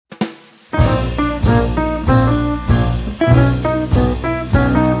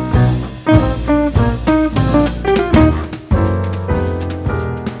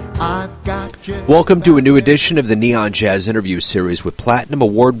Welcome to a new edition of the Neon Jazz interview series with Platinum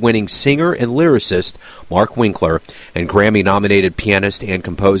Award-winning singer and lyricist Mark Winkler and Grammy-nominated pianist and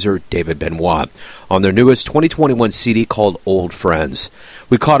composer David Benoit on their newest 2021 CD called Old Friends.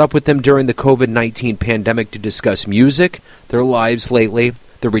 We caught up with them during the COVID-19 pandemic to discuss music, their lives lately,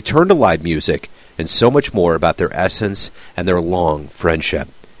 their return to live music, and so much more about their essence and their long friendship.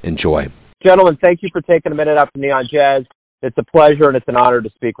 Enjoy. Gentlemen, thank you for taking a minute out from Neon Jazz. It's a pleasure and it's an honor to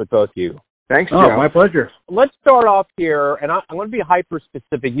speak with both of you. Thanks, Joe. My pleasure. Let's start off here, and I'm going to be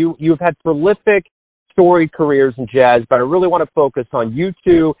hyper-specific. You've had prolific, storied careers in jazz, but I really want to focus on you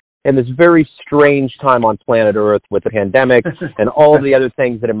two and this very strange time on planet Earth with the pandemic and all of the other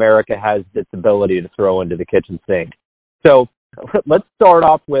things that America has its ability to throw into the kitchen sink. So let's start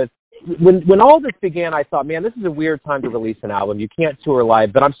off with, when all this began, I thought, man, this is a weird time to release an album. You can't tour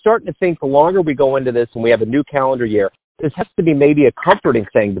live, but I'm starting to think the longer we go into this and we have a new calendar year, this has to be maybe a comforting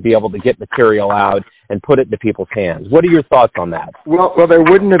thing to be able to get material out and put it into people's hands. What are your thoughts on that? Well, there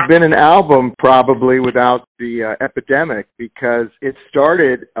wouldn't have been an album probably without the epidemic, because it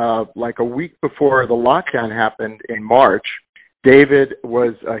started like a week before the lockdown happened in March. David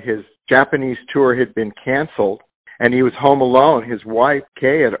was his Japanese tour had been canceled, and he was home alone. His wife,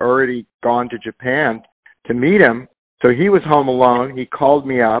 Kay, had already gone to Japan to meet him, so he was home alone. He called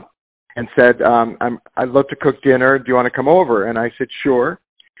me up and said, I'd love to cook dinner. Do you want to come over? And I said, sure.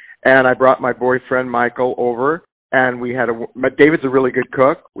 And I brought my boyfriend, Michael, over, and David's a really good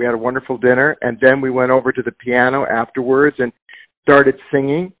cook. We had a wonderful dinner, and then we went over to the piano afterwards and started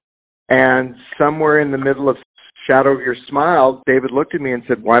singing. And somewhere in the middle of Shadow of Your Smile, David looked at me and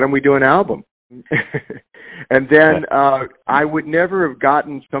said, why don't we do an album? And then I would never have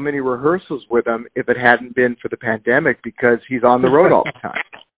gotten so many rehearsals with him if it hadn't been for the pandemic, because he's on the road all the time.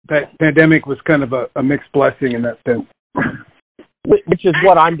 That pandemic was kind of a mixed blessing in that sense. Which is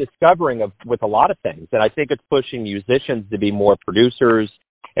what I'm discovering with a lot of things. And I think it's pushing musicians to be more producers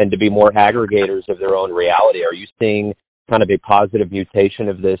and to be more aggregators of their own reality. Are you seeing kind of a positive mutation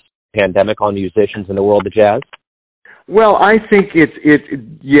of this pandemic on musicians in the world of jazz? Well, I think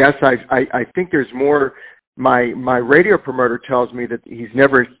yes, I think there's more. My radio promoter tells me that he's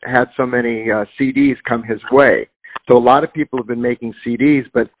never had so many CDs come his way. So a lot of people have been making CDs,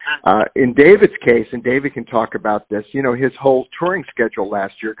 but in David's case, and David can talk about this, his whole touring schedule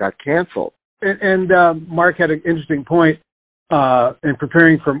last year got canceled. And Mark had an interesting point in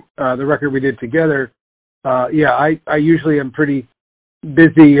preparing for the record we did together. I usually am pretty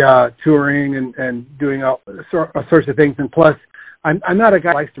busy touring and doing all sorts of things, and plus, I'm not a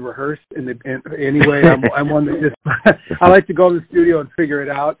guy who likes to rehearse anyway. I'm one that just I like to go to the studio and figure it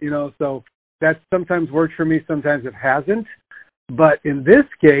out, so that sometimes works for me, sometimes it hasn't. But in this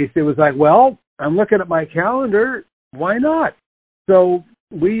case, it was like, well, I'm looking at my calendar, why not? So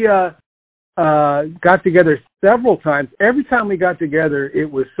we got together several times. Every time we got together,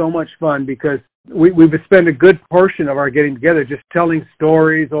 it was so much fun, because we would spend a good portion of our getting together just telling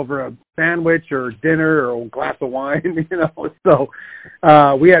stories over a sandwich or dinner or a glass of wine, So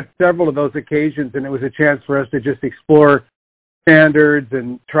we had several of those occasions, and it was a chance for us to just explore standards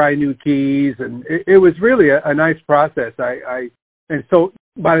and try new keys, and it was really a nice process. And so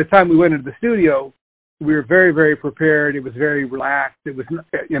by the time we went into the studio, we were very, very prepared. It was very relaxed. It was,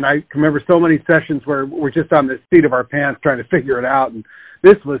 and I can remember so many sessions where we're just on the seat of our pants trying to figure it out, and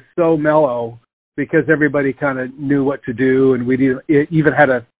this was so mellow because everybody kind of knew what to do, and we even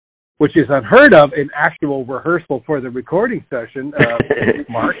had which is unheard of, an actual rehearsal for the recording session.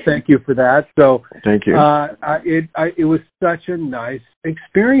 Mark, thank you for that. So thank you. It was such a nice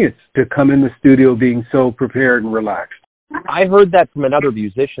experience to come in the studio being so prepared and relaxed. I heard that from another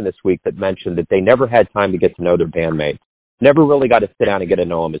musician this week that mentioned that they never had time to get to know their bandmates, never really got to sit down and get to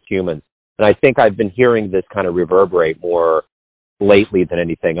know them as humans. And I think I've been hearing this kind of reverberate more lately than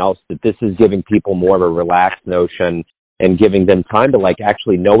anything else, that this is giving people more of a relaxed notion and giving them time to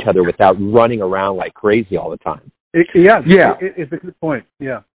actually know each other without running around like crazy all the time. It's a good point.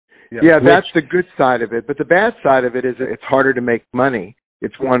 Yeah, that's the good side of it. But the bad side of it is it's harder to make money.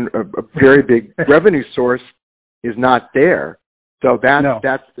 It's a very big revenue source is not there. So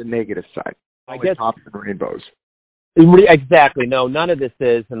that's the negative side. I guess tops and rainbows. Exactly. No, none of this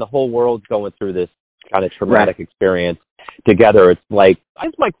is, and the whole world's going through this kind of traumatic experience together. It's like, I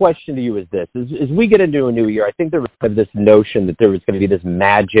guess my question to you is this: as we get into a new year, I think there was this notion that there was going to be this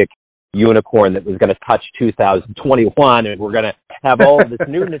magic unicorn that was going to touch 2021, and we're going to have all of this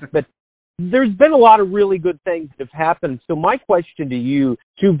newness. But there's been a lot of really good things that have happened. So my question to you,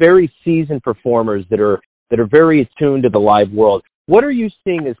 two very seasoned performers that are very attuned to the live world, what are you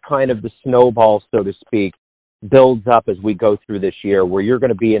seeing as kind of the snowball, so to speak, builds up as we go through this year, where you're going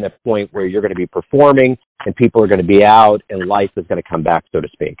to be in a point where you're going to be performing and people are going to be out and life is going to come back, so to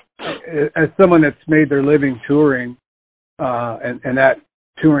speak? As someone that's made their living touring, and that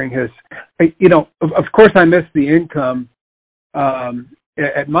touring has, of course I miss the income.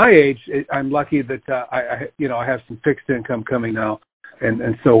 At my age, I'm lucky that I have some fixed income coming now,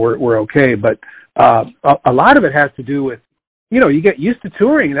 and so we're okay. But a lot of it has to do with, you get used to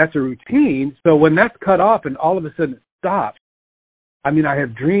touring, and that's a routine. So when that's cut off and all of a sudden it stops, I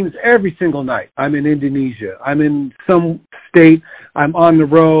have dreams every single night. I'm in Indonesia. I'm in some state. I'm on the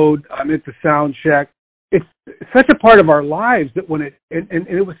road. I'm at the sound check. It's such a part of our lives that when and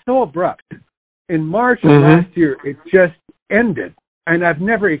it was so abrupt. In March of last year, it just ended. And I've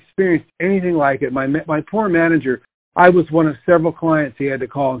never experienced anything like it. My poor manager, I was one of several clients he had to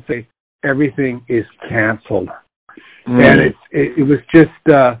call and say, everything is canceled. And it was just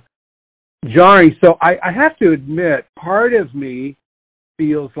jarring. So I have to admit, part of me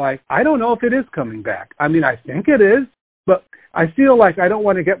feels like I don't know if it is coming back. I think it is, but I feel like I don't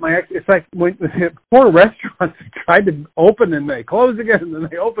want to get it's like when poor restaurants tried to open and they close again and then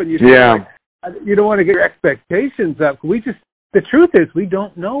they open. You don't want to get your expectations up. The truth is we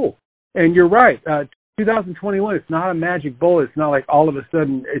don't know. And you're right. 2021, it's not a magic bullet. It's not like all of a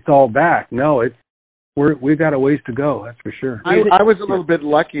sudden it's all back. No, we've got a ways to go. That's for sure. I was a little bit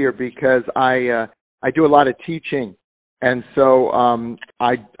luckier because I do a lot of teaching. And so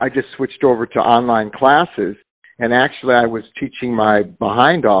I just switched over to online classes, and actually I was teaching my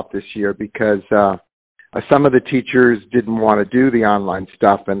behind off this year because some of the teachers didn't want to do the online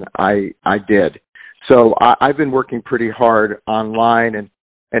stuff, and I did. So I've been working pretty hard online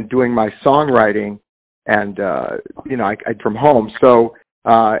and doing my songwriting, and I from home. So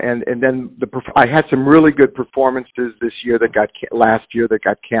and then I had some really good performances this year last year that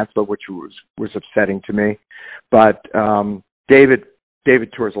got canceled, which was upsetting to me. But David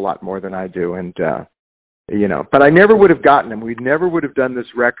tours a lot more than I do, and but I never would have gotten him. We never would have done this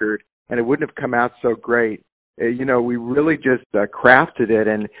record, and it wouldn't have come out so great. We really just crafted it,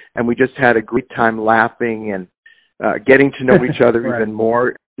 and we just had a great time laughing and getting to know each other right. Even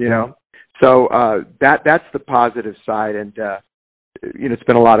more. So that's the positive side, and it's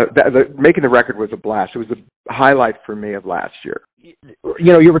been a lot of making the record was a blast. It was a highlight for me of last year.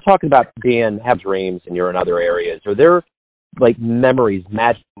 You were talking about have dreams, and you're in other areas. Are there like memories,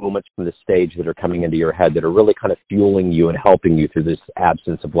 magic moments from the stage that are coming into your head that are really kind of fueling you and helping you through this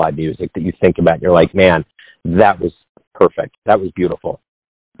absence of live music that you think about and you're like, man, that was perfect. That was beautiful.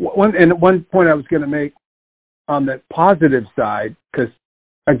 One point I was going to make on the positive side, because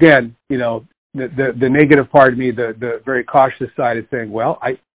again, the negative part of me, the very cautious side is saying, well,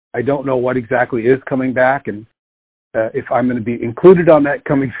 I don't know what exactly is coming back and if I'm going to be included on that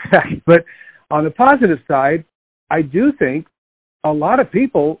coming back. But on the positive side, I do think a lot of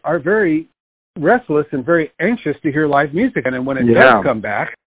people are very restless and very anxious to hear live music. And then when it does come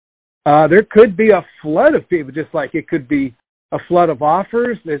back, there could be a flood of people, just like it could be a flood of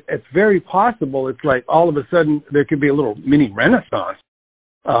offers. It's very possible. It's like all of a sudden there could be a little mini renaissance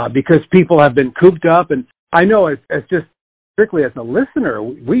because people have been cooped up. And I know as just strictly as a listener,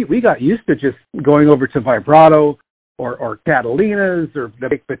 we got used to just going over to Vibrato or Catalina's or the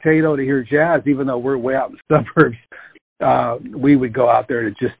Baked Potato to hear jazz, even though we're way out in the suburbs. We would go out there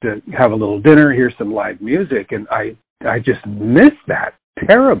to have a little dinner, hear some live music, and I just miss that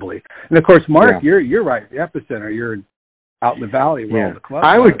terribly. And of course, Mark, you're right, the epicenter. You're out in the valley where all the clubs.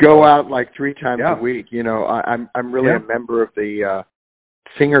 I would go out like 3 times a week. I'm really a member of the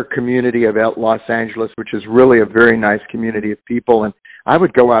singer community of Los Angeles, which is really a very nice community of people, and I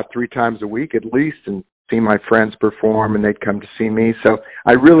would go out 3 times a week at least and see my friends perform, and they'd come to see me. So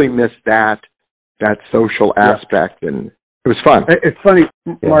I really miss that social aspect, and it was fun. It's funny,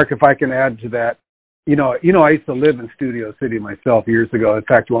 Mark, if I can add to that. I used to live in Studio City myself years ago. In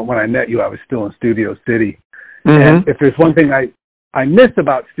fact, when I met you, I was still in Studio City. Mm-hmm. And if there's one thing I miss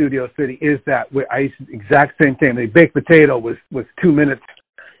about Studio City is that I used to, exact same thing. The Baked Potato was 2 minutes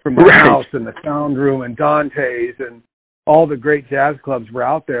from my house, and the Sound Room and Dante's and all the great jazz clubs were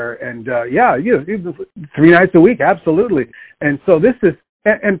out there. And 3 nights a week, absolutely. And so this is,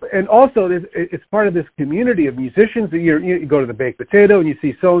 and also it's part of this community of musicians. You go to the Baked Potato and you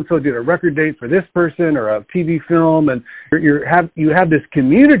see so-and-so did a record date for this person or a TV film, and you have this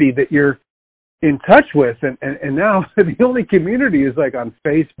community that you're in touch with, and now the only community is like on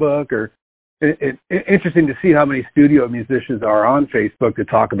Facebook, or it's interesting to see how many studio musicians are on Facebook to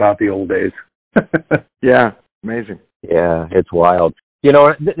talk about the old days. Yeah, amazing. Yeah, it's wild. You know,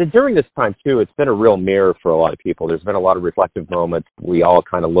 during this time, too, it's been a real mirror for a lot of people. There's been a lot of reflective moments. We all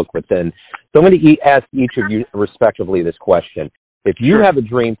kind of look within. So I'm going to ask each of you respectively this question. If you have a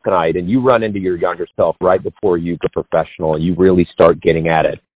dream tonight and you run into your younger self right before you go professional and you really start getting at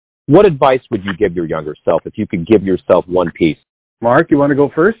it, what advice would you give your younger self if you could give yourself one piece? Mark, you want to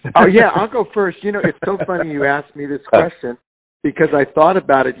go first? Oh, yeah, I'll go first. You know, it's so funny you asked me this question because I thought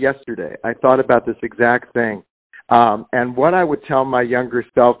about it yesterday. I thought about this exact thing. And what I would tell my younger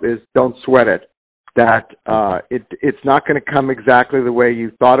self is don't sweat it, that it's not going to come exactly the way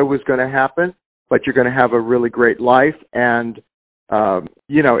you thought it was going to happen, but you're going to have a really great life. And,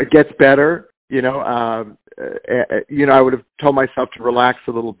 you know, it gets better. You know, I would have told myself to relax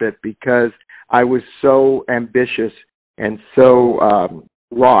a little bit because I was so ambitious and so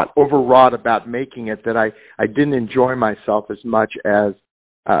overwrought about making it that I didn't enjoy myself as much as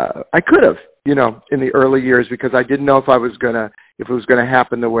I could have, you know, in the early years because I didn't know if it was gonna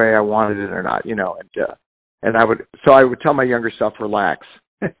happen the way I wanted it or not, you know, and I would tell my younger self, relax.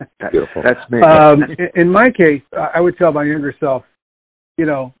 Beautiful. That's me. In my case, I would tell my younger self, you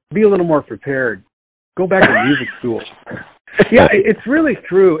know, be a little more prepared. Go back to music school. Yeah, it's really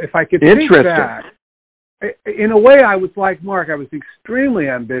true. If I could think back, in a way, I was like Mark. I was extremely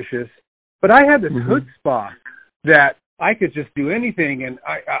ambitious, but I had this chutzpah that I could just do anything, and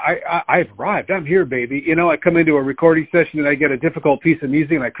I've arrived. I'm here, baby. You know, I come into a recording session and I get a difficult piece of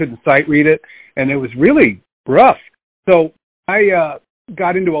music and I couldn't sight read it, and it was really rough. So I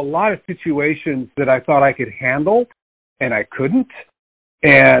got into a lot of situations that I thought I could handle, and I couldn't.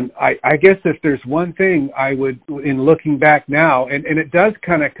 And I guess if there's one thing I would, in looking back now, and it does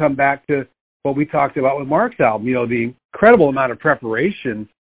kind of come back to what we talked about with Mark's album, you know, the incredible amount of preparation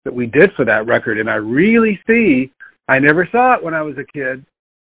that we did for that record. And I really see, I never saw it when I was a kid.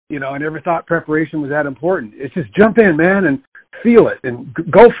 You know, I never thought preparation was that important. It's just jump in, man, and feel it and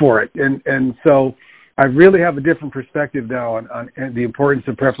go for it. And so I really have a different perspective now on the importance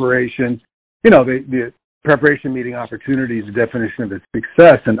of preparation. You know, the preparation meeting opportunity is the definition of its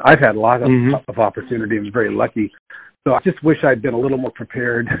success. And I've had a lot of opportunity. I was very lucky. So I just wish I'd been a little more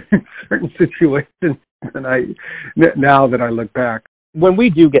prepared in certain situations now that I look back. When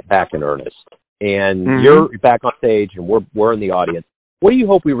we do get back in earnest and you're back on stage and we're in the audience, what do you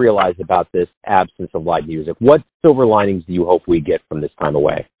hope we realize about this absence of live music? What silver linings do you hope we get from this time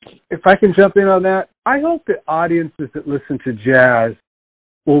away? If I can jump in on that, I hope that audiences that listen to jazz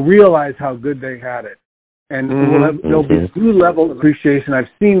will realize how good they had it. And there'll be a new level of appreciation. I've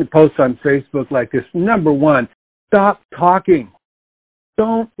seen posts on Facebook like this. Number one, stop talking.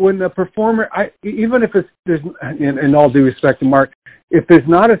 Don't, when the performer, even if there's, in all due respect to Mark, if there's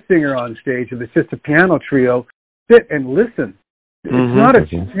not a singer on stage, if it's just a piano trio, sit and listen. It's not a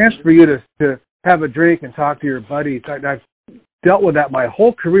chance for you to have a drink and talk to your buddies. I've dealt with that my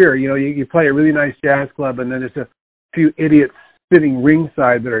whole career. You know, you play a really nice jazz club and then there's a few idiots sitting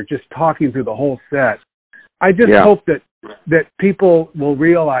ringside that are just talking through the whole set. I just hope that people will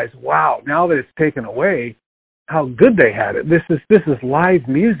realize, wow, now that it's taken away, how good they had it. This is live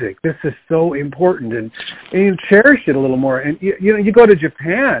music. This is so important, and you cherish it a little more. And you know, you go to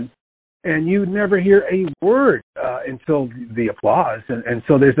Japan, and you never hear a word until the applause, and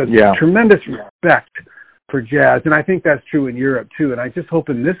so there's a tremendous respect for jazz, and I think that's true in Europe too. And I just hope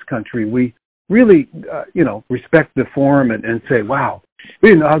in this country we really, respect the form and say, wow, we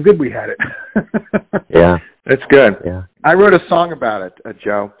didn't know how good we had it. Yeah, that's good. Yeah. I wrote a song about it,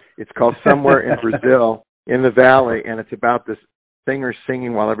 Joe. It's called Somewhere in Brazil, in the Valley, and it's about this singer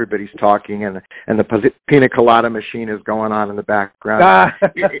singing while everybody's talking, and the pina colada machine is going on in the background.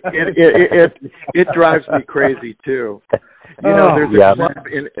 It drives me crazy too. You know,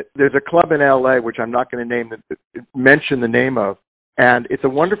 there's a club in LA which I'm not going to mention the name of, and it's a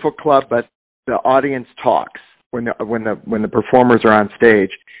wonderful club, but the audience talks when the performers are on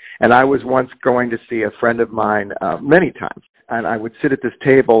stage. And I was once going to see a friend of mine many times, and I would sit at this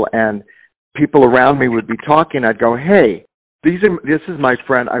table, and people around me would be talking. I'd go, "Hey, this is my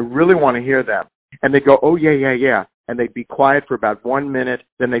friend. I really want to hear them." And they'd go, "Oh yeah," and they'd be quiet for about 1 minute.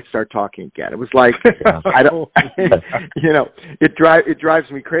 Then they'd start talking again. It was like I don't, you know, it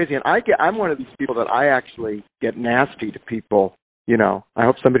drives me crazy. And I'm one of these people that I actually get nasty to people. You know, I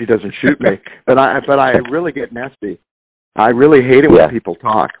hope somebody doesn't shoot me, but I really get nasty. I really hate it when people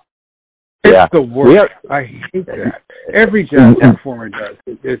talk. It's the worst. I hate that. Every jazz performer does.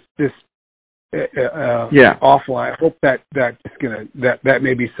 It's just awful. I hope that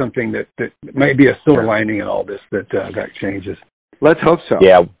may be something that may be a silver lining in all this that changes. Let's hope so.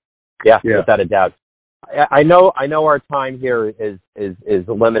 Yeah, without a doubt. I know our time here is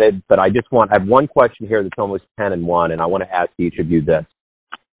limited, but I have one question here that's almost 10 in one, and I want to ask each of you this.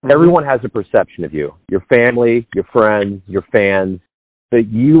 Mm-hmm. Everyone has a perception of you, your family, your friends, your fans, that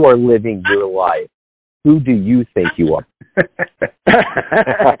you are living your life. Who do you think you are?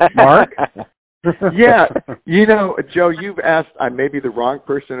 Mark? Yeah, Joe, you've asked, I may be the wrong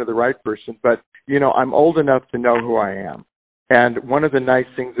person or the right person, but, I'm old enough to know who I am. And one of the nice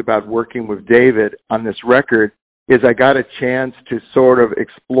things about working with David on this record is I got a chance to sort of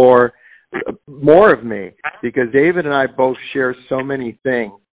explore more of me, because David and I both share so many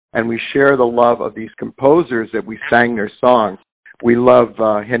things, and we share the love of these composers that we sang their songs. We love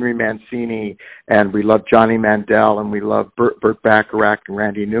Henry Mancini, and we love Johnny Mandel, and we love Burt Bacharach and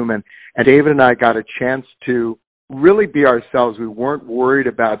Randy Newman. And David and I got a chance to really be ourselves. We weren't worried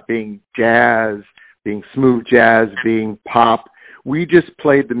about being jazz, being smooth jazz, being pop. We just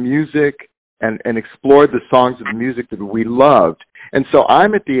played the music and explored the songs of the music that we loved. And so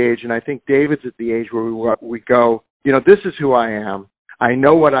I'm at the age, and I think David's at the age where we go, this is who I am. I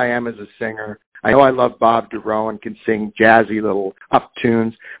know what I am as a singer. I know I love Bob Dorough and can sing jazzy little up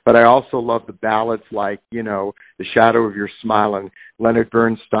tunes, but I also love the ballads like, The Shadow of Your Smile and Leonard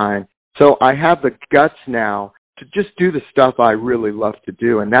Bernstein. So I have the guts now to just do the stuff I really love to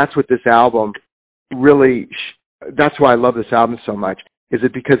do, and that's what this album really, that's why I love this album so much, is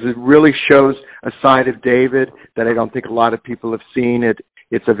it because it really shows a side of David that I don't think a lot of people have seen.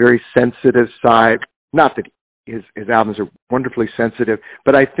 It's a very sensitive side. Not that his albums are wonderfully sensitive,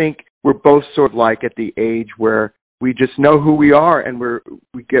 but I think we're both sort of like at the age where we just know who we are, and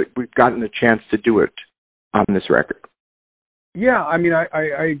we've gotten a chance to do it on this record. Yeah, I mean,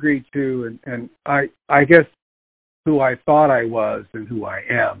 I agree too, and I guess who I thought I was and who I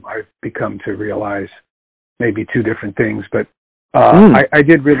am, I've become to realize maybe two different things. But I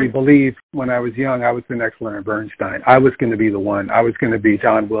did really believe when I was young I was the next Leonard Bernstein. I was going to be the one. I was going to be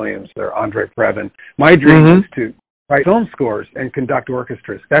John Williams or Andre Previn. My dream was to write film scores and conduct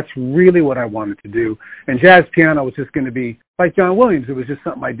orchestras. That's really what I wanted to do. And jazz piano was just going to be like John Williams. It was just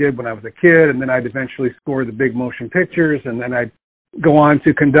something I did when I was a kid, and then I'd eventually score the big motion pictures, and then I'd go on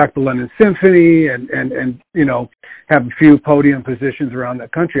to conduct the London Symphony and have a few podium positions around the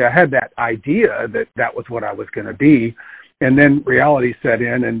country. I had that idea that was what I was going to be, and then reality set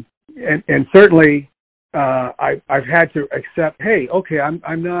in, and certainly I've had to accept, hey, okay,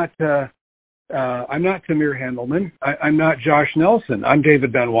 I'm not Samir Handelman. I'm not Josh Nelson. I'm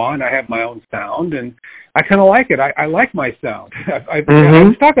David Benoit, and I have my own sound, and I kind of like it. I like my sound. I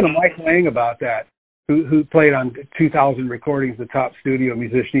was talking to Mike Lang about that, who played on 2,000 recordings, the top studio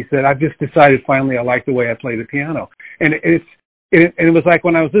musician. He said, I've just decided finally I like the way I play the piano. And it was like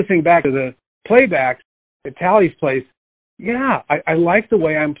when I was listening back to the playbacks at Tally's place, yeah, I like the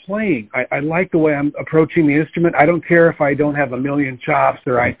way I'm playing. I like the way I'm approaching the instrument. I don't care if I don't have a million chops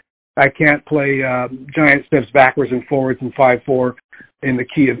or I can't play giant steps backwards and forwards in 5/4 in the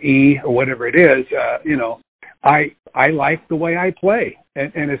key of E or whatever it is. I like the way I play.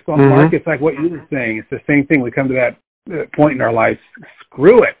 And it's Mark, it's like what you were saying. It's the same thing. We come to that point in our lives,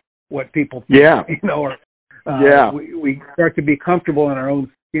 screw it, what people think, or we start to be comfortable in our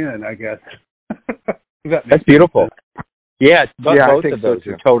own skin, I guess. That's beautiful. Yeah, both of those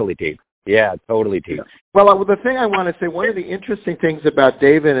so are totally deep. Yeah, totally deep. Yeah. Well, the thing I want to say, one of the interesting things about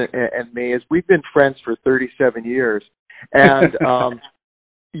David and me is we've been friends for 37 years. And,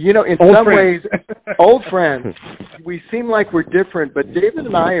 in old some friends. ways, old friends, we seem like we're different, but David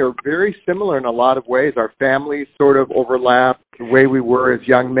and I are very similar in a lot of ways. Our families sort of overlap, the way we were as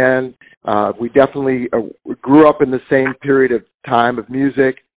young men. We definitely grew up in the same period of time of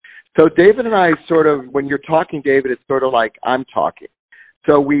music. So David and I sort of, when you're talking, David, it's sort of like I'm talking.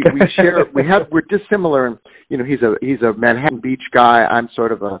 So we share, we're dissimilar. And, he's a Manhattan Beach guy. I'm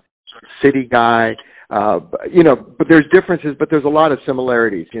sort of a city guy. But there's differences, but there's a lot of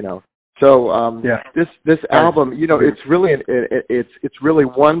similarities, So this album, it's really it's really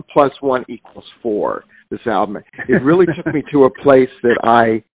 1 + 1 = 4. This album, it really took me to a place that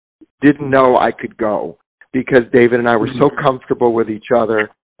I didn't know I could go, because David and I were so comfortable with each other.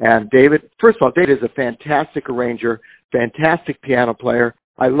 And David, first of all, David is a fantastic arranger, fantastic piano player.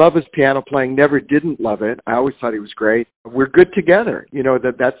 I love his piano playing, never didn't love it. I always thought he was great. We're good together.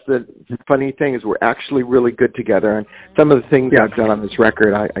 That's the funny thing, is we're actually really good together. And some of the things I've done on this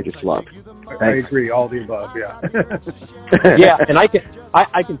record, I just love. I agree, all the above, yeah. Yeah, and I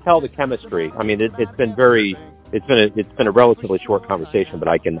can tell the chemistry. I mean, it's been a relatively short conversation, but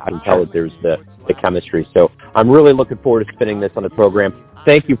I can tell that there's the chemistry. So I'm really looking forward to spinning this on the program.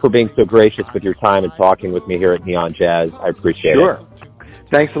 Thank you for being so gracious with your time and talking with me here at Neon Jazz. I appreciate it.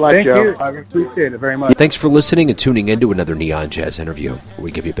 Thanks a lot, Thank Joe. you. I appreciate it very much. Thanks for listening and tuning in to another Neon Jazz interview, where we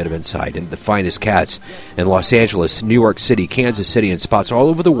give you a bit of insight into the finest cats in Los Angeles, New York City, Kansas City, and spots all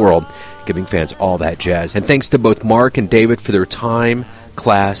over the world, giving fans all that jazz. And thanks to both Mark and David for their time,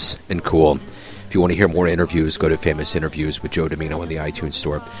 class, and cool. If you want to hear more interviews, go to Famous Interviews with Joe Domino in the iTunes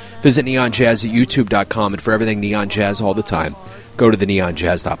Store. Visit neonjazz at youtube.com, and for everything Neon Jazz all the time, go to the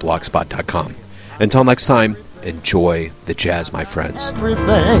neonjazz.blogspot.com. Until next time, enjoy the jazz, my friends. Everything.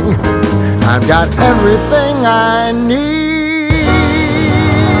 I've got everything I need.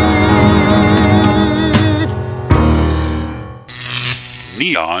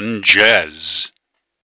 Neon Jazz.